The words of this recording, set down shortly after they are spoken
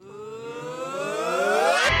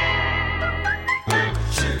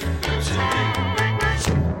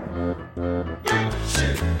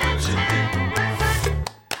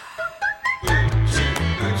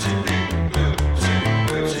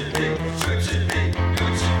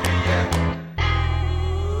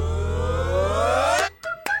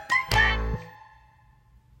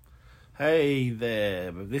Hey there,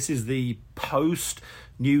 this is the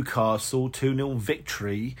post-Newcastle 2-0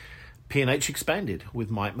 victory, P&H Expanded with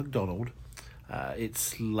Mike McDonald.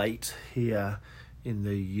 It's late here in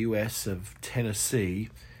the US of Tennessee,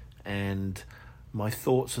 and my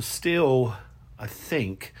thoughts are still, I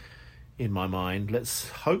think, in my mind, let's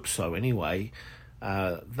hope so anyway.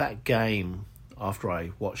 That game, after I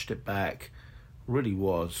watched it back, really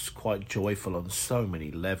was quite joyful on so many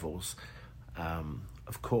levels.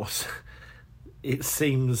 Of course, it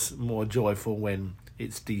seems more joyful when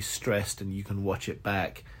it's de-stressed and you can watch it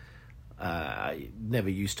back. I never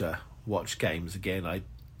used to watch games again. I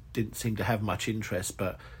didn't seem to have much interest,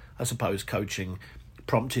 but I suppose coaching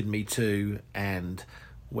prompted me to, and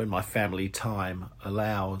when my family time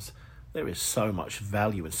allows, there is so much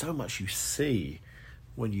value and so much you see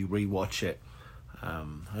when you rewatch it.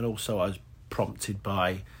 And also I was prompted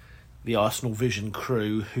by the Arsenal Vision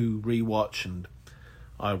crew who rewatch, and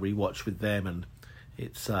I rewatch with them, and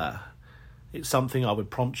it's something I would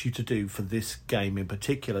prompt you to do for this game in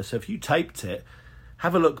particular. So if you taped it,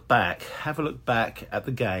 have a look back at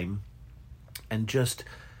the game and just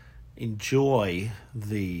enjoy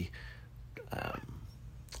the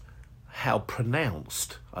how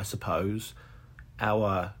pronounced, I suppose,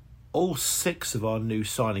 all six of our new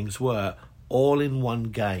signings were all in one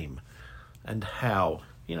game, and how,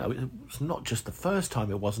 it was not just the first time,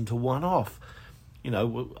 it wasn't a one-off.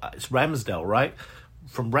 It's Ramsdale, right?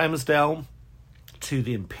 From Ramsdale to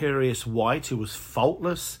the imperious White, who was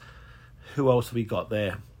faultless. Who else have we got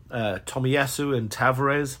there? Tomiyasu and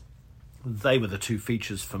Tavares. They were the two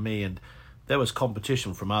features for me, and there was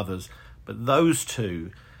competition from others. But those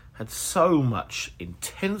two had so much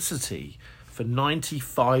intensity for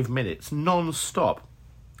 95 minutes, non-stop.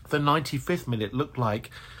 The 95th minute looked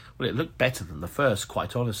it looked better than the first,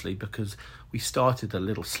 quite honestly, because we started a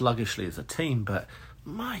little sluggishly as a team, but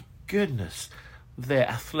my goodness, their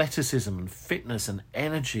athleticism and fitness and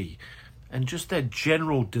energy and just their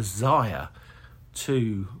general desire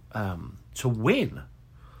to win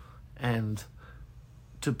and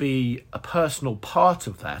to be a personal part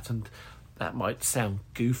of that. And that might sound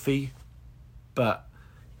goofy, but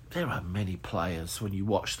there are many players when you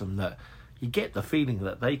watch them that you get the feeling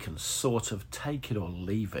that they can sort of take it or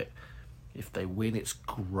leave it. If they win, it's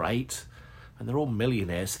great. And they're all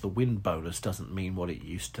millionaires, so the win bonus doesn't mean what it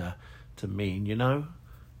used to mean,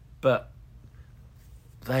 But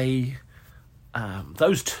they,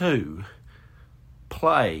 those two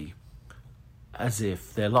play as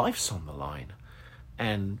if their life's on the line.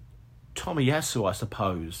 And Tomiyasu, I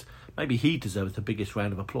suppose, maybe he deserves the biggest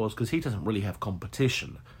round of applause because he doesn't really have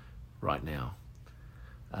competition right now.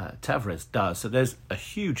 Tavares does, so there's a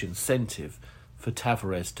huge incentive for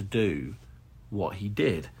Tavares to do what he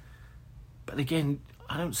did. But again,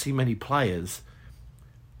 I don't see many players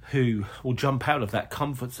who will jump out of that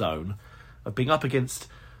comfort zone of being up against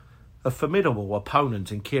a formidable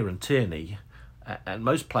opponent in Kieran Tierney, and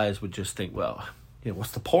most players would just think, well,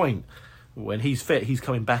 what's the point? When he's fit, he's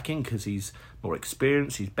coming back in because he's more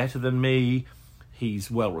experienced, he's better than me, he's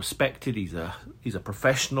well respected, he's a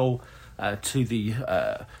professional to the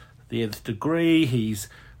nth degree, he's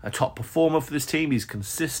a top performer for this team, he's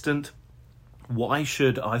consistent. Why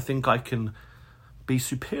should I think I can be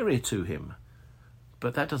superior to him?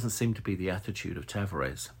 But that doesn't seem to be the attitude of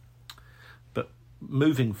Tavares. But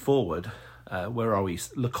moving forward, where are we?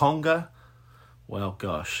 Lokonga? Well,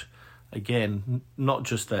 gosh. Again, not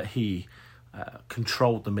just that he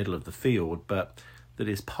controlled the middle of the field, but that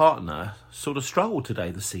his partner sort of struggled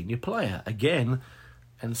today, the senior player. Again,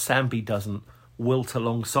 and Sambi doesn't wilt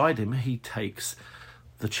alongside him. He takes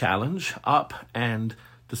the challenge up and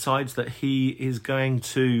decides that he is going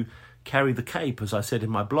to carry the cape, as I said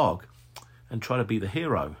in my blog, and try to be the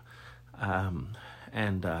hero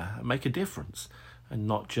and make a difference and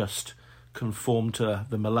not just conform to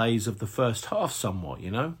the malaise of the first half somewhat,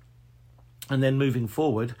 And then moving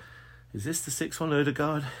forward, is this the 6th one,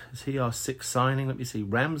 Ødegaard? Is he our 6th signing? Let me see,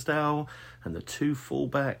 Ramsdale and the two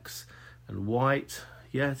fullbacks and White.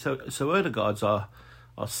 Yeah, so Ødegaard's our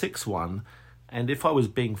 6th one. And if I was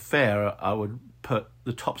being fair, I would put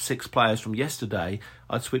the top 6 players from yesterday,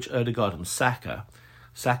 I'd switch Ødegaard and Saka.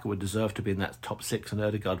 Saka would deserve to be in that top 6 and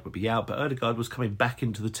Ødegaard would be out, but Ødegaard was coming back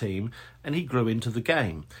into the team and he grew into the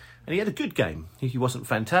game. And he had a good game. He wasn't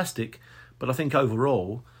fantastic, but I think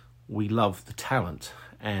overall we love the talent.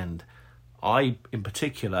 And I, in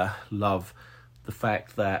particular, love the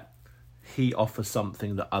fact that he offers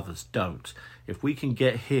something that others don't. If we can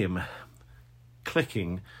get him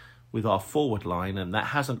clicking with our forward line, and that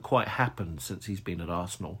hasn't quite happened since he's been at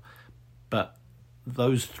Arsenal, but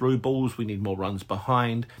those through balls, we need more runs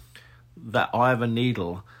behind. That eye of a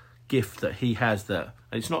needle gift that he has, that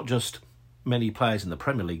and it's not just many players in the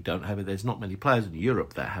Premier League don't have it. There's not many players in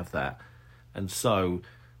Europe that have that. And so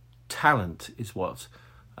talent is what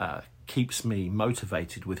keeps me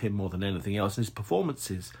motivated with him more than anything else. And his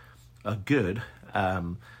performances are good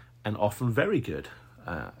and often very good.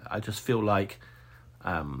 I just feel like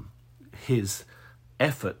his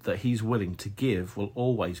effort that he's willing to give will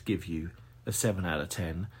always give you a 7 out of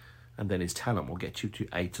 10, and then his talent will get you to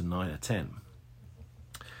 8 and 9 or 10.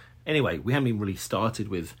 Anyway, we haven't even really started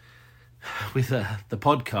with the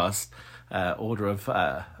podcast order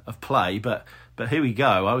of play, but here we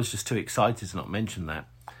go. I was just too excited to not mention that.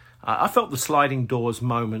 I felt the sliding doors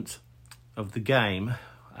moment of the game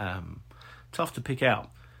tough to pick out,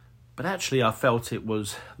 but actually I felt it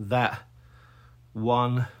was that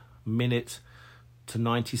 1 minute to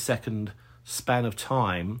 90-second span of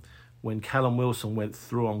time when Callum Wilson went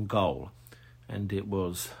through on goal, and it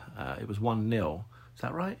was 1-0. Is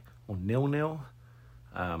that right? Or 0-0?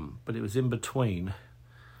 But it was in between.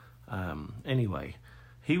 Anyway,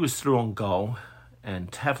 he was through on goal,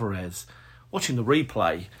 and Tavares, watching the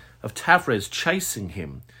replay of Tavares chasing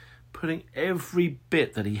him, putting every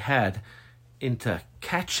bit that he had into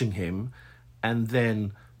catching him, and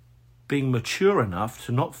then being mature enough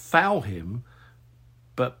to not foul him,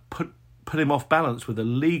 but put him off balance with a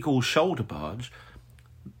legal shoulder barge.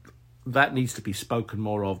 That needs to be spoken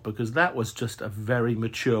more of, because that was just a very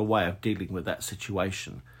mature way of dealing with that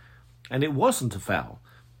situation. And it wasn't a foul.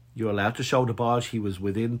 You're allowed to shoulder barge. He was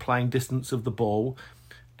within playing distance of the ball,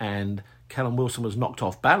 and Callum Wilson was knocked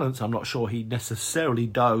off balance. I'm not sure he necessarily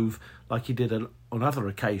dove like he did on other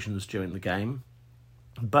occasions during the game.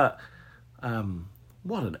 But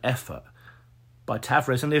what an effort by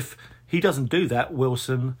Tavares. And if he doesn't do that,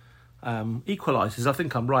 Wilson equalises. I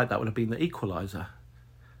think I'm right, that would have been the equaliser.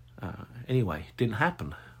 Anyway, didn't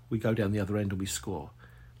happen. We go down the other end and we score.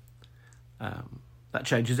 That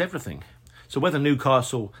changes everything. So whether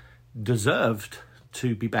Newcastle deserved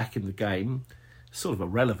to be back in the game, sort of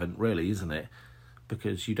irrelevant really, isn't it?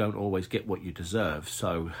 Because you don't always get what you deserve.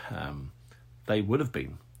 So they would have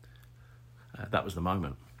been. That was the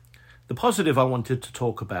moment. The positive I wanted to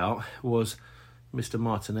talk about was Mr.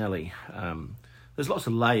 Martinelli. There's lots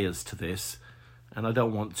of layers to this, and I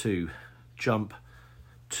don't want to jump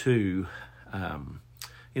too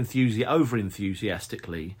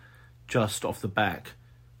over-enthusiastically just off the back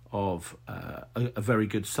of a very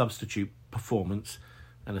good substitute performance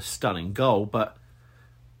and a stunning goal. But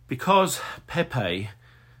because Pepe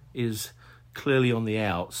is clearly on the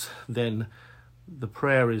outs, then the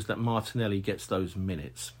prayer is that Martinelli gets those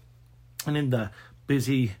minutes. And in the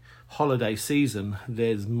busy holiday season,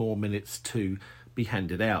 there's more minutes to be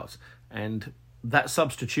handed out. And that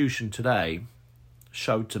substitution today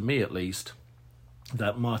showed, to me at least,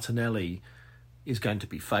 that Martinelli is going to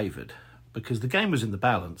be favoured, because the game was in the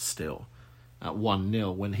balance still at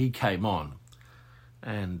 1-0 when he came on.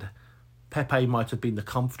 And Pepe might have been the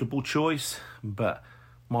comfortable choice, but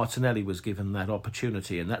Martinelli was given that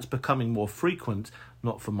opportunity, and that's becoming more frequent,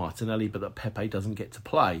 not for Martinelli, but that Pepe doesn't get to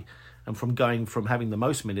play. And from going from having the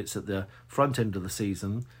most minutes at the front end of the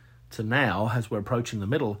season to now, as we're approaching the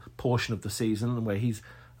middle portion of the season, where he's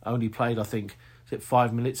only played, I think,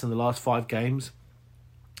 5 minutes in the last 5 games,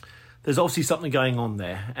 there's obviously something going on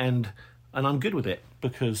there, and I'm good with it,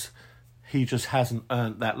 because he just hasn't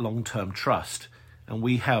earned that long-term trust. And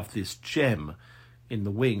we have this gem in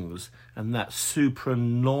the wings, and that super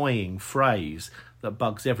annoying phrase that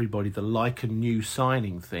bugs everybody, the like a new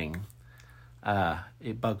signing thing.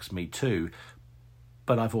 It bugs me too,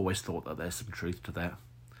 but I've always thought that there's some truth to that,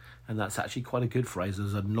 and that's actually quite a good phrase,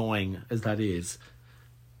 as annoying as that is.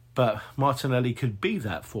 But Martinelli could be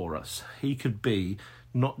that for us. He could be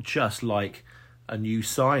not just like a new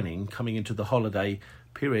signing coming into the holiday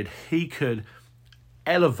period. He could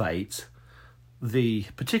elevate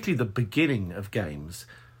particularly the beginning of games,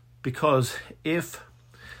 because if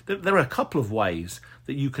there are a couple of ways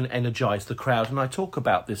that you can energise the crowd, and I talk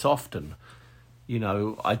about this often. You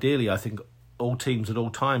know, ideally, I think all teams at all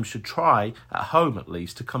times should try, at home at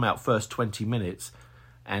least, to come out first 20 minutes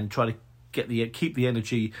and try to keep the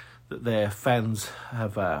energy that their fans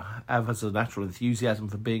have as a natural enthusiasm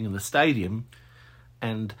for being in the stadium,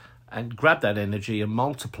 and grab that energy and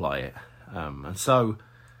multiply it. And so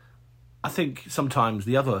I think sometimes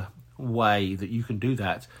the other way that you can do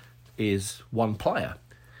that is one player.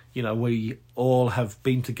 You know, we all have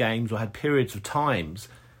been to games or had periods of times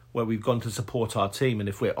where we've gone to support our team, and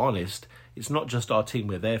if we're honest, it's not just our team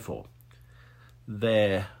we're there for.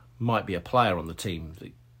 There might be a player on the team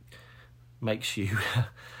that makes you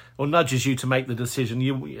or nudges you to make the decision.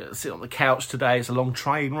 You sit on the couch today, it's a long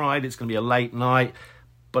train ride, it's going to be a late night,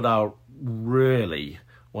 but I really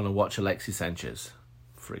want to watch Alexis Sanchez,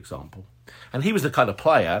 for example. And he was the kind of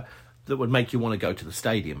player that would make you want to go to the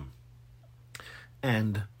stadium.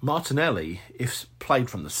 And Martinelli, if played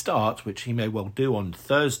from the start, which he may well do on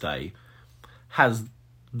Thursday, has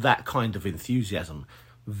that kind of enthusiasm,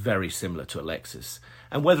 very similar to Alexis.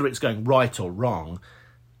 And whether it's going right or wrong,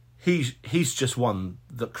 he's just one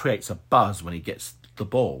that creates a buzz when he gets the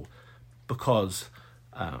ball because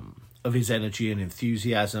of his energy and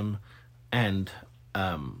enthusiasm and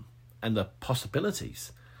the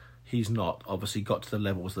possibilities. He's not obviously got to the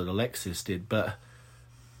levels that Alexis did, but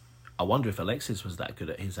I wonder if Alexis was that good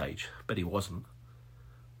at his age, but he wasn't.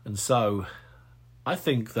 And so I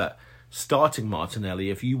think that starting Martinelli,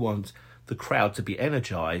 if you want the crowd to be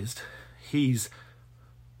energised, he's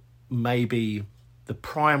maybe the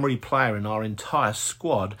primary player in our entire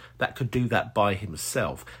squad that could do that by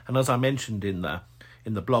himself. And as I mentioned in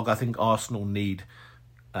the blog, I think Arsenal need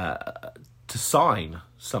to sign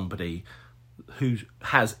somebody who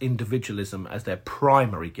has individualism as their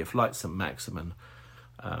primary gift, like St. Maximin.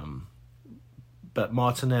 But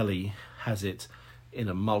Martinelli has it in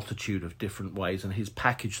a multitude of different ways, and his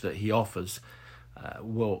package that he offers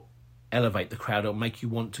will elevate the crowd. It'll make you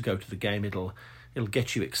want to go to the game. It'll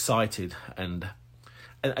get you excited. And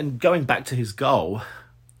going back to his goal,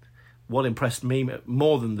 what impressed me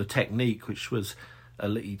more than the technique, which was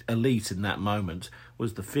elite in that moment,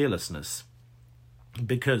 was the fearlessness.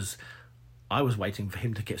 Because I was waiting for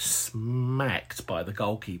him to get smacked by the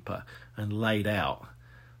goalkeeper and laid out.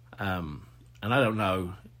 And I don't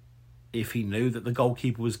know if he knew that the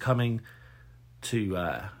goalkeeper was coming to...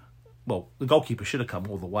 the goalkeeper should have come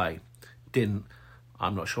all the way. Didn't.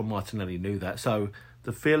 I'm not sure Martinelli knew that. So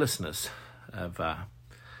the fearlessness of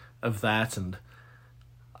that, and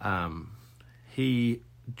he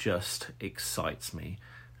just excites me.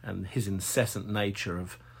 And his incessant nature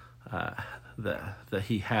of that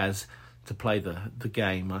he has to play the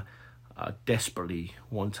game. I desperately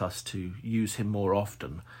want us to use him more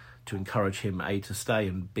often, to encourage him, A, to stay,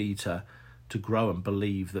 and B, to grow and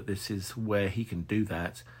believe that this is where he can do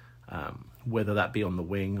that, whether that be on the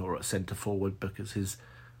wing or at centre forward, because his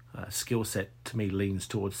skill set to me leans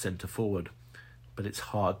towards centre forward. But it's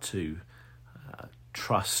hard to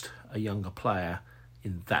trust a younger player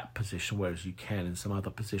in that position, whereas you can in some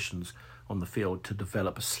other positions on the field to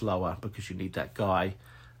develop slower, because you need that guy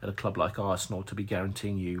at a club like Arsenal to be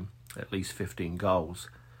guaranteeing you at least 15 goals.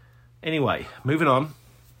 Anyway, moving on.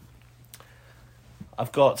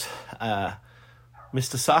 I've got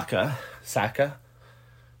Mr. Saka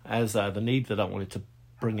as the need that I wanted to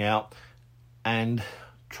bring out, and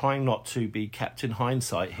trying not to be Captain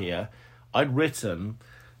Hindsight here. I'd written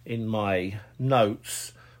in my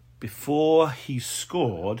notes before he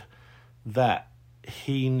scored that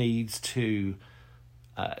he needs to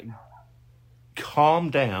calm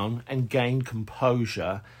down and gain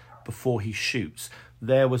composure before he shoots.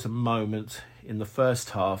 There was a moment in the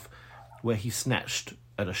first half where he snatched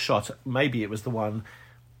at a shot. Maybe it was the one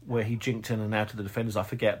where he jinked in and out of the defenders, I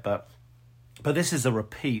forget. But this is a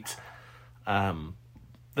repeat that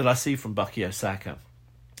I see from Bukayo Saka.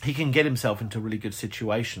 He can get himself into really good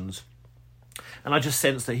situations, and I just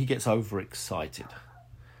sense that he gets overexcited.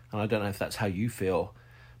 And I don't know if that's how you feel,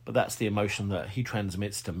 but that's the emotion that he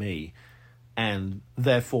transmits to me. And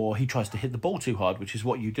therefore, he tries to hit the ball too hard, which is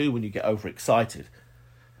what you do when you get overexcited.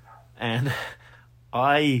 And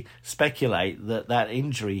I speculate that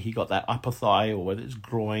injury, he got that upper thigh, or whether it's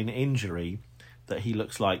groin injury that he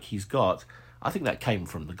looks like he's got, I think that came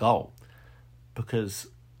from the goal. Because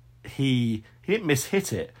he didn't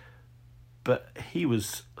mishit it, but he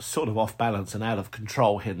was sort of off balance and out of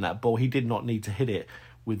control hitting that ball. He did not need to hit it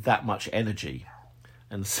with that much energy.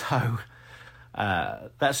 And so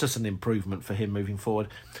that's just an improvement for him moving forward.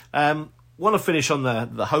 Want to finish on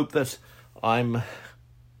the hope that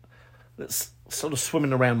that's sort of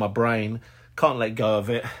swimming around my brain. Can't let go of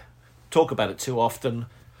it. Talk about it too often.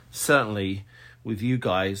 Certainly with you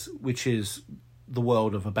guys, which is the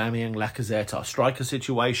world of Aubameyang, Lacazette, our striker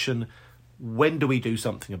situation. When do we do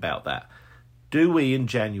something about that? Do we in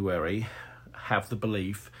January have the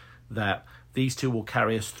belief that these two will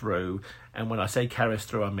carry us through? And when I say carry us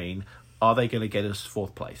through, I mean, are they going to get us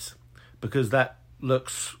fourth place? Because that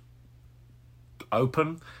looks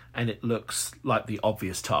open and it looks like the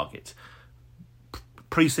obvious target.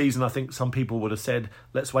 Pre-season, I think some people would have said,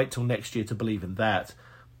 let's wait till next year to believe in that.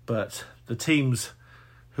 But the teams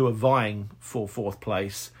who are vying for fourth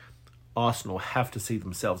place, Arsenal, have to see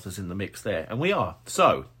themselves as in the mix there. And we are.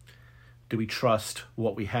 So, do we trust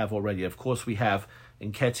what we have already? Of course, we have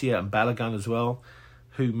Nketiah and Balogun as well,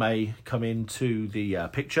 who may come into the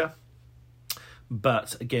picture.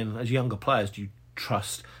 But again, as younger players, do you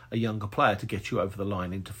trust a younger player to get you over the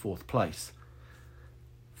line into fourth place?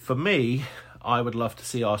 For me, I would love to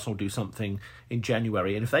see Arsenal do something in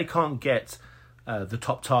January. And if they can't get the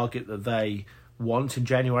top target that they want in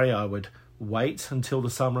January, I would wait until the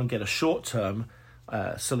summer and get a short-term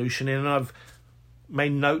solution in. And I've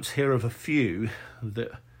made notes here of a few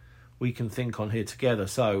that we can think on here together.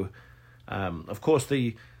 So, of course,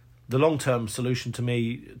 the long-term solution to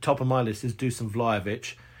me, top of my list, is Dusan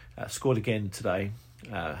Vlahovic. Scored again today.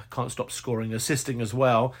 Can't stop scoring, assisting as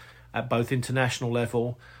well at both international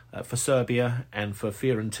level for Serbia and for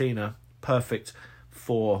Fiorentina. Perfect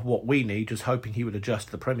for what we need, just hoping he would adjust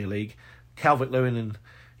to the Premier League. Calvert-Lewin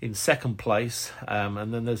in second place,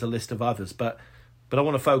 and then there's a list of others. But I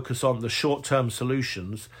want to focus on the short-term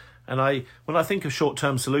solutions. And when I think of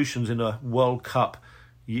short-term solutions in a World Cup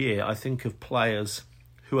year, I think of players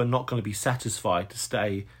who are not going to be satisfied to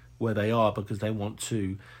stay where they are because they want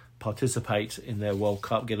to participate in their World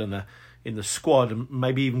Cup, get in the squad, and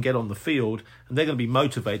maybe even get on the field, and they're going to be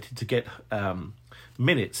motivated to get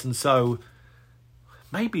minutes. And so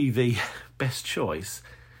maybe the best choice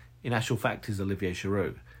in actual fact is Olivier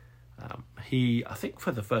Giroud. He, I think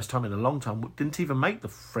for the first time in a long time, didn't even make the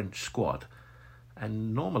French squad.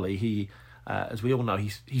 And normally he, as we all know,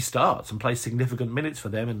 he starts and plays significant minutes for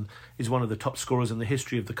them and is one of the top scorers in the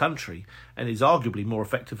history of the country and is arguably more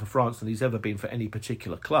effective for France than he's ever been for any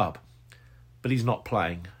particular club. But he's not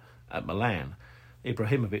playing at Milan.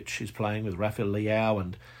 Ibrahimovic is playing with Rafael Leao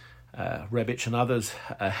and Rebic and others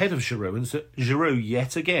ahead of Giroud. And so Giroud,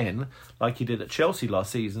 yet again, like he did at Chelsea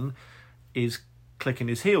last season, is clicking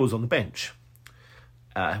his heels on the bench.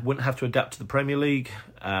 Wouldn't have to adapt to the Premier League.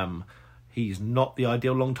 He's not the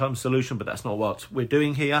ideal long-term solution, but that's not what we're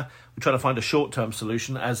doing here. We're trying to find a short-term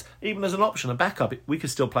solution even as an option, a backup. We could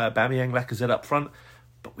still play Aubameyang, Lacazette up front,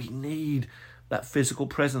 but we need that physical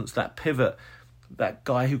presence, that pivot, that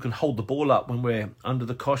guy who can hold the ball up when we're under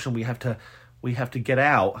the caution. We have to get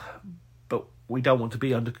out, but we don't want to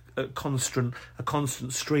be under a constant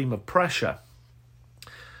stream of pressure.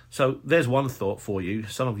 So there's one thought for you.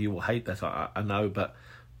 Some of you will hate that, I know, but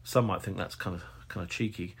some might think that's kind of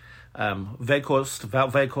cheeky. Wout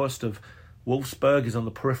Weghorst of Wolfsburg is on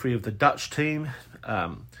the periphery of the Dutch team.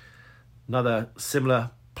 Another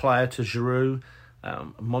similar player to Giroud, a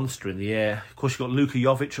monster in the air. Of course, you've got Luka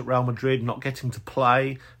Jovic at Real Madrid not getting to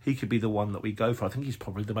play. He could be the one that we go for. I think he's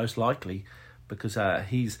probably the most likely because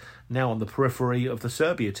he's now on the periphery of the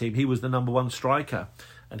Serbia team. He was the number one striker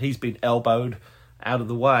and he's been elbowed out of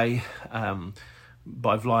the way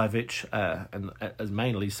by Vlahovic and as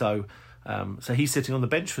mainly so. So he's sitting on the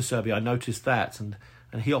bench for Serbia. I noticed that, and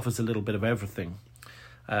he offers a little bit of everything.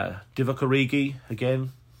 Divock Origi,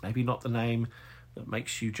 again, maybe not the name that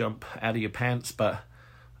makes you jump out of your pants, but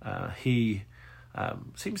he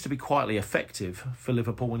seems to be quietly effective for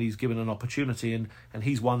Liverpool when he's given an opportunity, and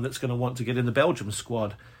he's one that's going to want to get in the Belgium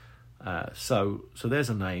squad. So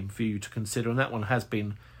there's a name for you to consider, and that one has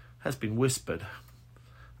been whispered.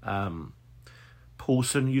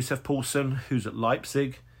 Youssef Poulsen, who's at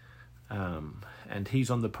Leipzig. And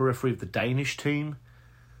he's on the periphery of the Danish team.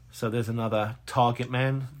 So there's another target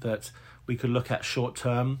man that we could look at short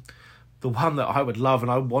term. The one that I would love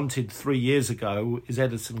and I wanted 3 years ago is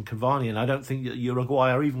Edinson Cavani, and I don't think that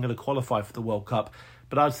Uruguay are even going to qualify for the World Cup.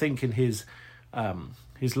 But I think in his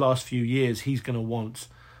last few years, he's going to want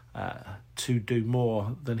to do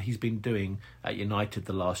more than he's been doing at United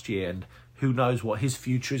the last year. And who knows what his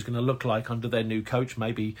future is going to look like under their new coach.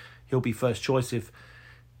 Maybe he'll be first choice if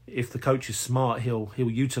the coach is smart. He'll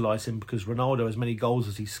utilise him because Ronaldo, as many goals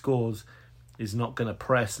as he scores, is not going to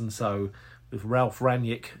press. And so with Ralf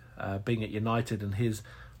Rangnick being at United and his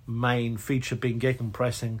main feature being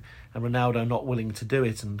gegenpressing and Ronaldo not willing to do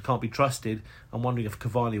it and can't be trusted, I'm wondering if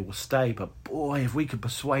Cavani will stay. But boy, if we could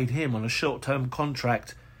persuade him on a short-term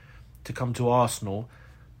contract to come to Arsenal,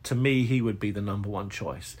 to me he would be the number one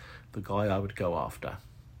choice, the guy I would go after.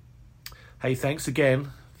 Hey, thanks again.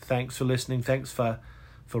 Thanks for listening. Thanks for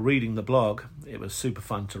reading the blog. It was super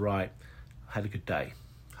fun to write. Had a good day.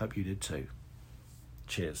 Hope you did too.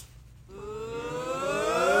 Cheers.